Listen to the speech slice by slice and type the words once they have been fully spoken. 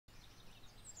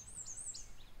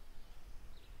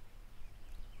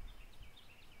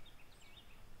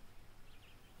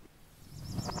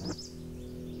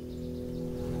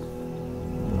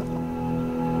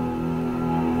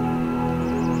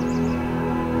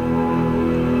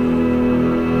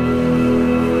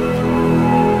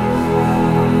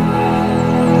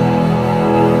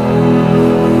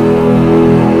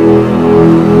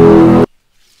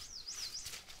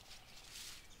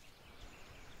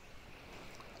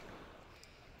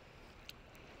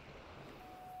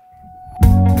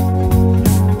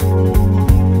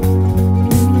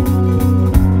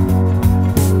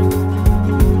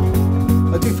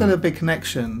big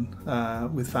connection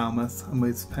with Falmouth and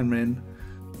with Penryn.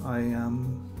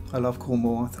 I love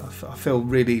Cornwall. I feel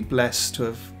really blessed to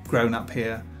have grown up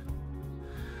here.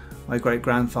 My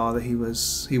great-grandfather, he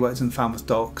worked in Falmouth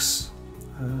docks.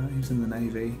 He was in the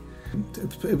Navy.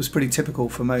 It was pretty typical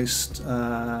for most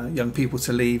young people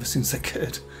to leave as soon as they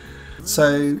could.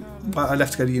 So I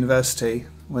left to go to university.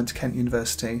 Went to Kent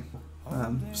University.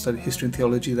 Studied history and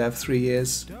theology there for 3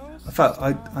 years. I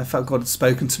felt God had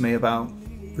spoken to me about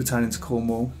returning to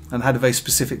Cornwall, and had a very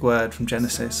specific word from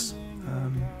Genesis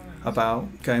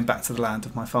about going back to the land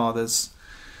of my fathers.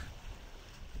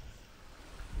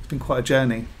 It's been quite a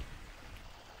journey.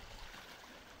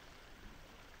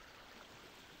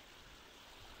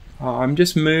 I'm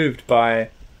just moved by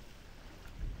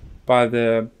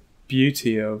the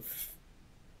beauty of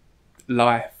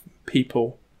life,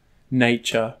 people,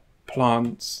 nature,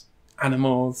 plants,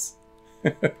 animals.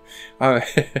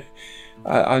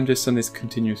 I'm just on this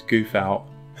continuous goof out.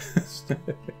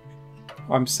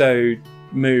 I'm so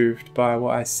moved by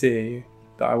what I see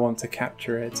that I want to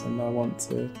capture it, and I want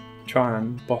to try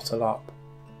and bottle up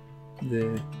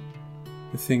the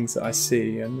things that I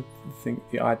see, and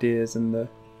the ideas and the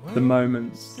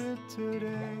moments.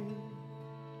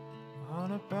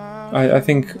 I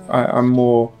think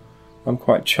I'm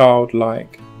quite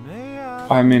childlike.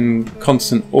 I'm in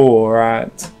constant awe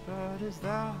at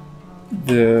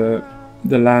the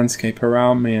landscape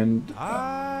around me, and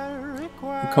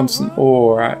a constant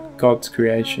awe at God's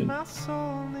creation,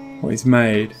 what He's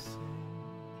made.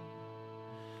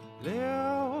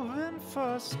 Living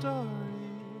for stories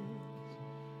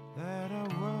that are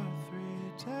worth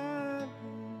retelling.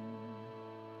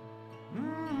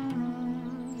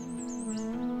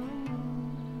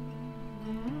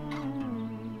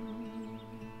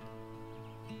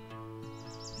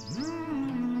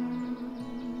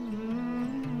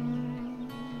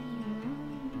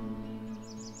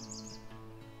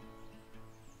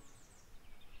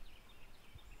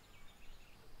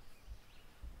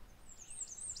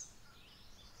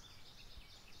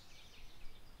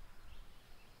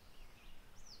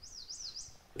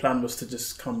 Plan was to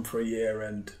just come for a year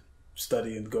and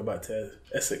study and go back to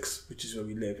Essex, which is where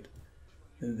we lived.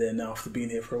 And then after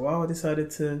being here for a while, I decided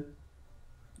to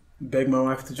beg my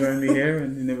wife to join me here,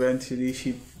 and then eventually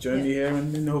she joined me here,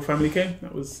 and then the whole family came.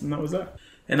 That was that.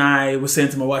 And I was saying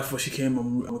to my wife before she came,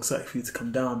 I'm excited for you to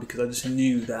come down, because I just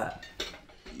knew that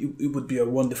it would be a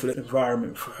wonderful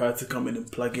environment for her to come in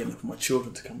and plug in, and for my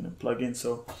children to come in and plug in.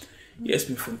 So yeah, it's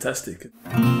been fantastic.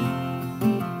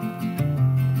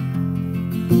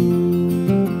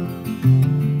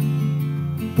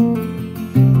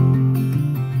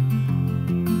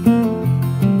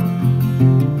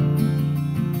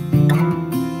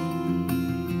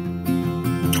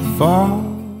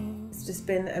 It's just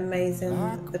been amazing,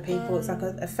 the people. It's like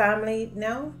a family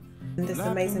now, and there's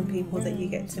amazing people that you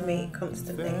get to meet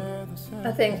constantly.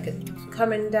 I think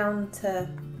coming down to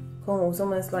Cornwall is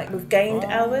almost like we've gained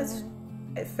hours.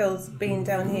 It feels being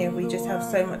down here, we just have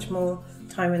so much more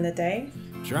time in the day.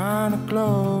 Trying to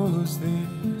close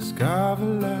this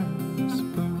coverless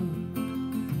book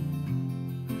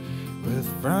with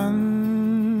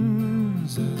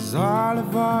friends as all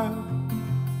of us.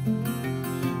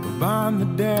 On the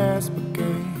dashboard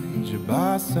cage,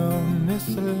 by some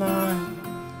misaligned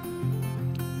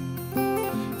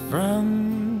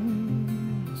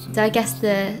friends. So I guess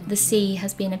the sea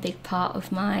has been a big part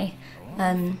of my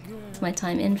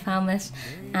time in Falmouth,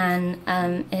 and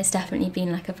it's definitely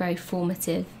been like a very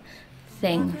formative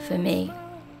thing for me.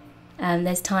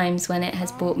 There's times when it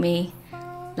has brought me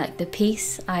like the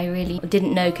peace I really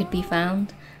didn't know could be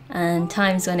found, and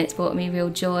times when it's brought me real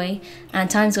joy, and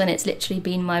times when it's literally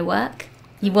been my work.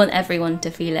 You want everyone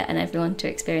to feel it and everyone to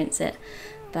experience it,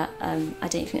 but I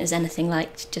don't think there's anything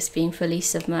like just being fully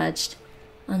submerged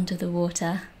under the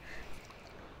water.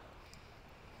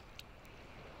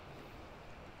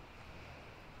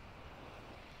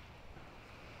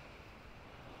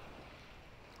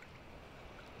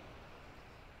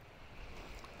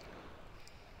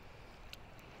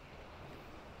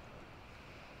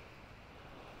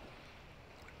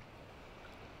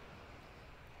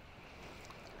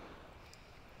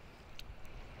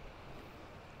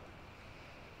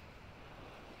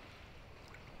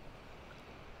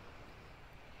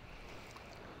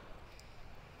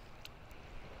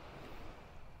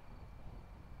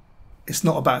 It's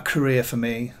not about career for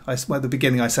me. At the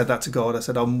beginning I said that to God. I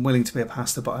said, I'm willing to be a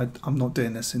pastor, but I'm not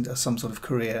doing this as some sort of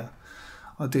career.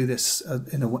 I'll do this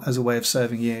as a way of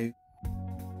serving you.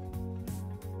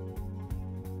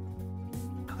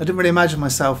 I didn't really imagine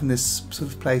myself in this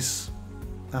sort of place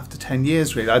after 10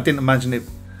 years, really. I didn't imagine it.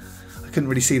 I couldn't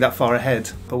really see that far ahead.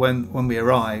 But when we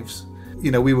arrived,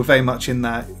 you know, we were very much in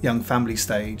that young family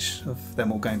stage of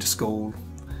them all going to school.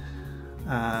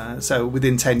 So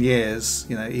within 10 years,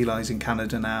 you know, Eli's in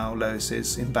Canada now, Lois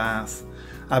is in Bath,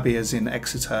 Abby is in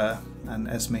Exeter, and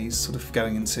Esme's sort of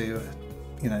going into,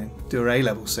 you know, do her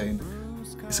A-level soon.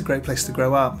 It's a great place to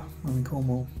grow up in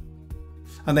Cornwall.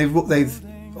 And they've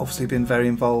obviously been very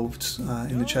involved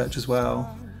in the church as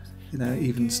well. You know,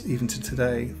 even to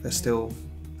today, they're still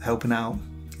helping out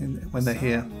when they're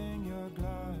here.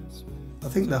 I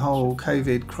think the whole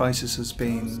COVID crisis has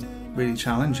been really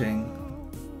challenging.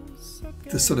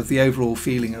 The overall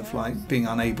feeling of like being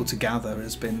unable to gather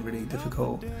has been really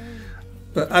difficult.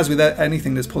 But as with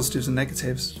anything, there's positives and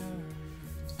negatives.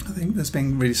 I think there's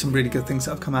been some really good things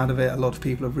that have come out of it. A lot of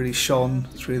people have really shone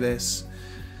through this.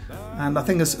 And I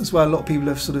think as well, a lot of people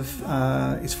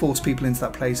have it's forced people into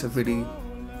that place of really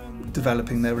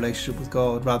developing their relationship with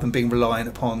God, rather than being reliant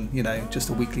upon, you know, just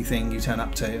a weekly thing you turn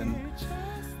up to. And,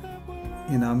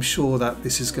 you know, I'm sure that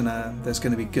there's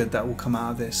gonna be good that will come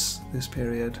out of this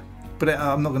period. But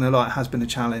I'm not going to lie, it has been a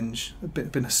challenge,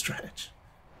 been a stretch.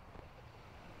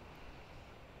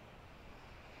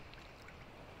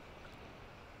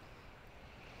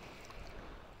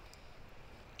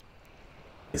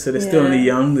 So they're still only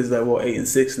young. There's like 8 and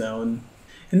 6 now, and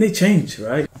they change,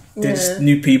 right? They're just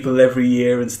new people every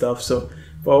year and stuff. So,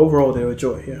 but overall, they're a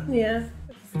joy. Yeah.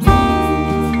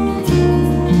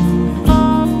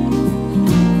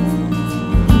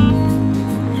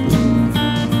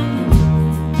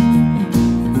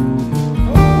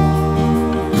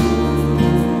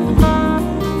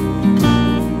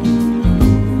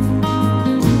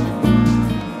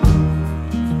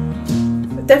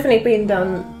 Definitely being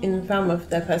down in Falmouth,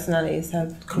 their personalities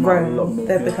have grown.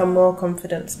 They've become more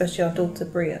confident, especially our daughter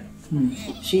Bria.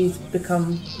 She's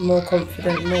become more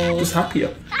confident, more just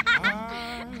happier.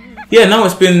 Yeah, now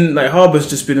it's been like Harbour's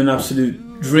just been an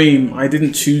absolute dream. I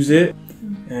didn't choose it,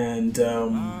 and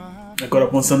I got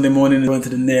up on Sunday morning and went to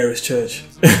the nearest church,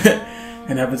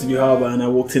 and happened to be Harbour. And I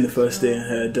walked in the first day and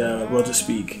heard Roger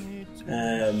speak,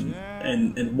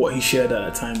 and what he shared at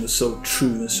that time was so true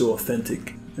and so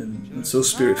authentic. And so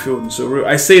spirit-filled and so real.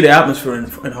 I say the atmosphere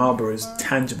in Harbour is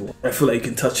tangible. I feel like you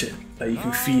can touch it, like you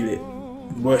can feel it.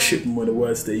 Worship more the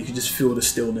words there. You can just feel the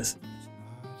stillness.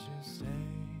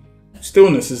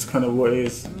 Stillness is kind of what it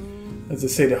is. As I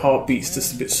say, the heartbeat's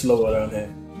just a bit slower down here.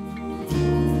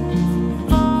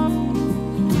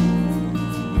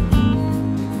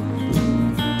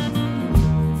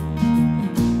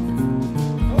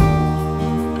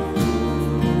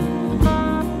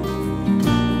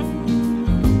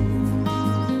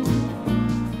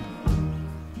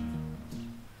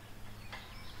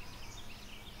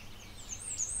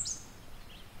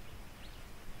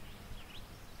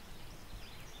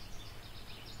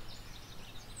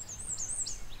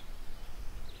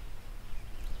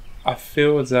 I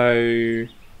feel as though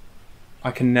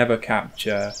I can never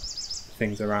capture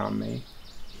things around me.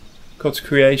 God's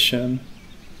creation,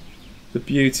 the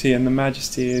beauty and the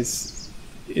majesty is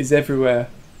everywhere.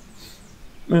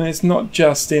 And it's not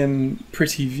just in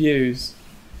pretty views,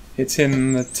 it's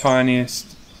in the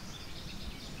tiniest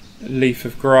leaf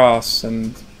of grass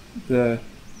and the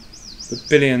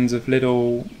billions of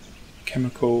little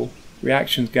chemical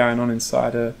reactions going on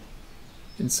inside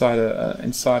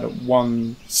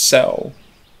one cell.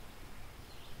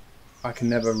 I can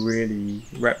never really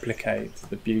replicate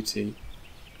the beauty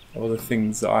or the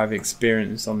things that I've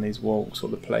experienced on these walks or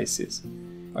the places.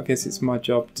 I guess it's my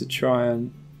job to try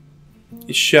and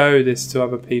show this to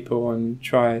other people and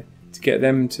try to get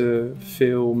them to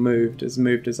feel moved as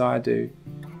I do,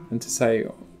 and to say,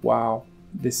 wow,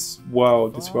 this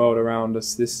world around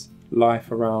us, this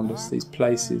life around us, these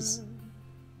places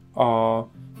are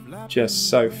just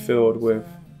so filled with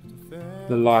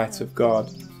the light of God.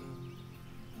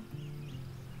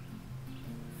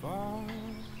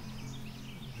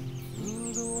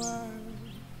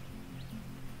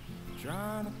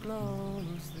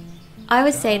 I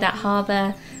would say that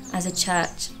Harbour as a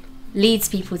church leads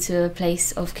people to a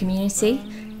place of community.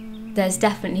 There's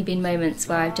definitely been moments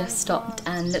where I've just stopped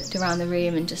and looked around the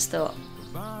room and just thought,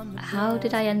 how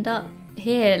did I end up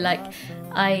here? Like,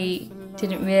 I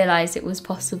didn't realise it was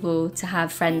possible to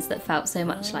have friends that felt so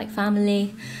much like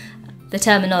family. The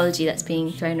terminology that's being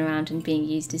thrown around and being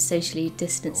used is socially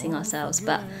distancing ourselves,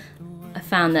 but I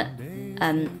found that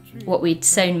what we'd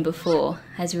sown before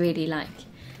has really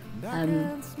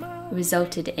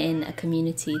resulted in a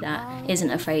community that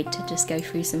isn't afraid to just go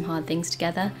through some hard things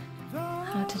together.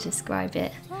 How to describe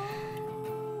it?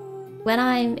 When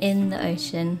I'm in the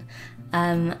ocean,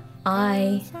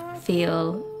 I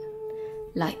feel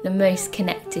like the most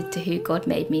connected to who God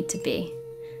made me to be.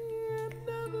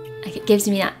 Like, it gives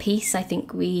me that peace I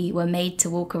think we were made to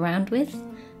walk around with,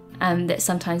 that's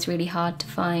sometimes really hard to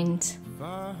find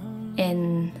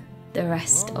in the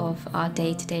rest of our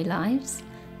day-to-day lives.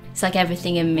 It's like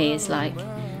everything in me is like,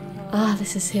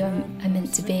 this is who I'm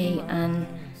meant to be, and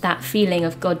that feeling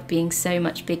of God being so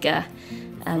much bigger,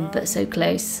 but so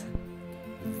close.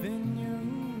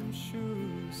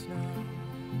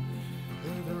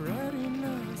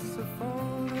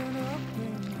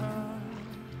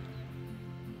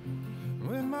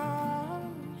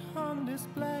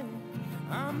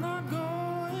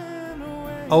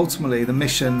 Ultimately, the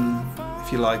mission,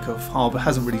 if you like, of Harbour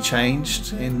hasn't really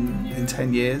changed in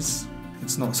 10 years.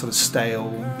 It's not sort of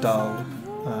stale, dull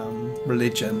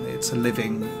religion. It's a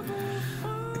living,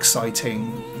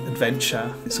 exciting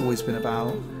adventure. It's always been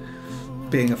about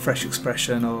being a fresh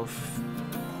expression of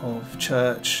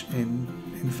church in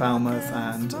Falmouth,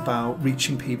 and about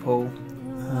reaching people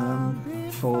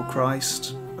for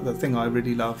Christ. The thing I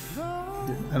really love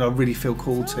and I really feel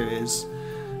called to is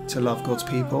to love God's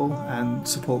people and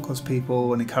support God's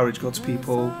people and encourage God's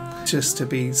people, just to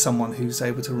be someone who's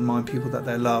able to remind people that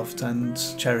they're loved and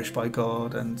cherished by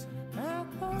God. And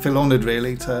I feel honoured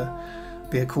really to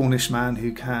be a Cornish man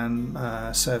who can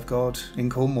serve God in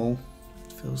Cornwall.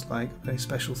 It feels like a very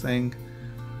special thing.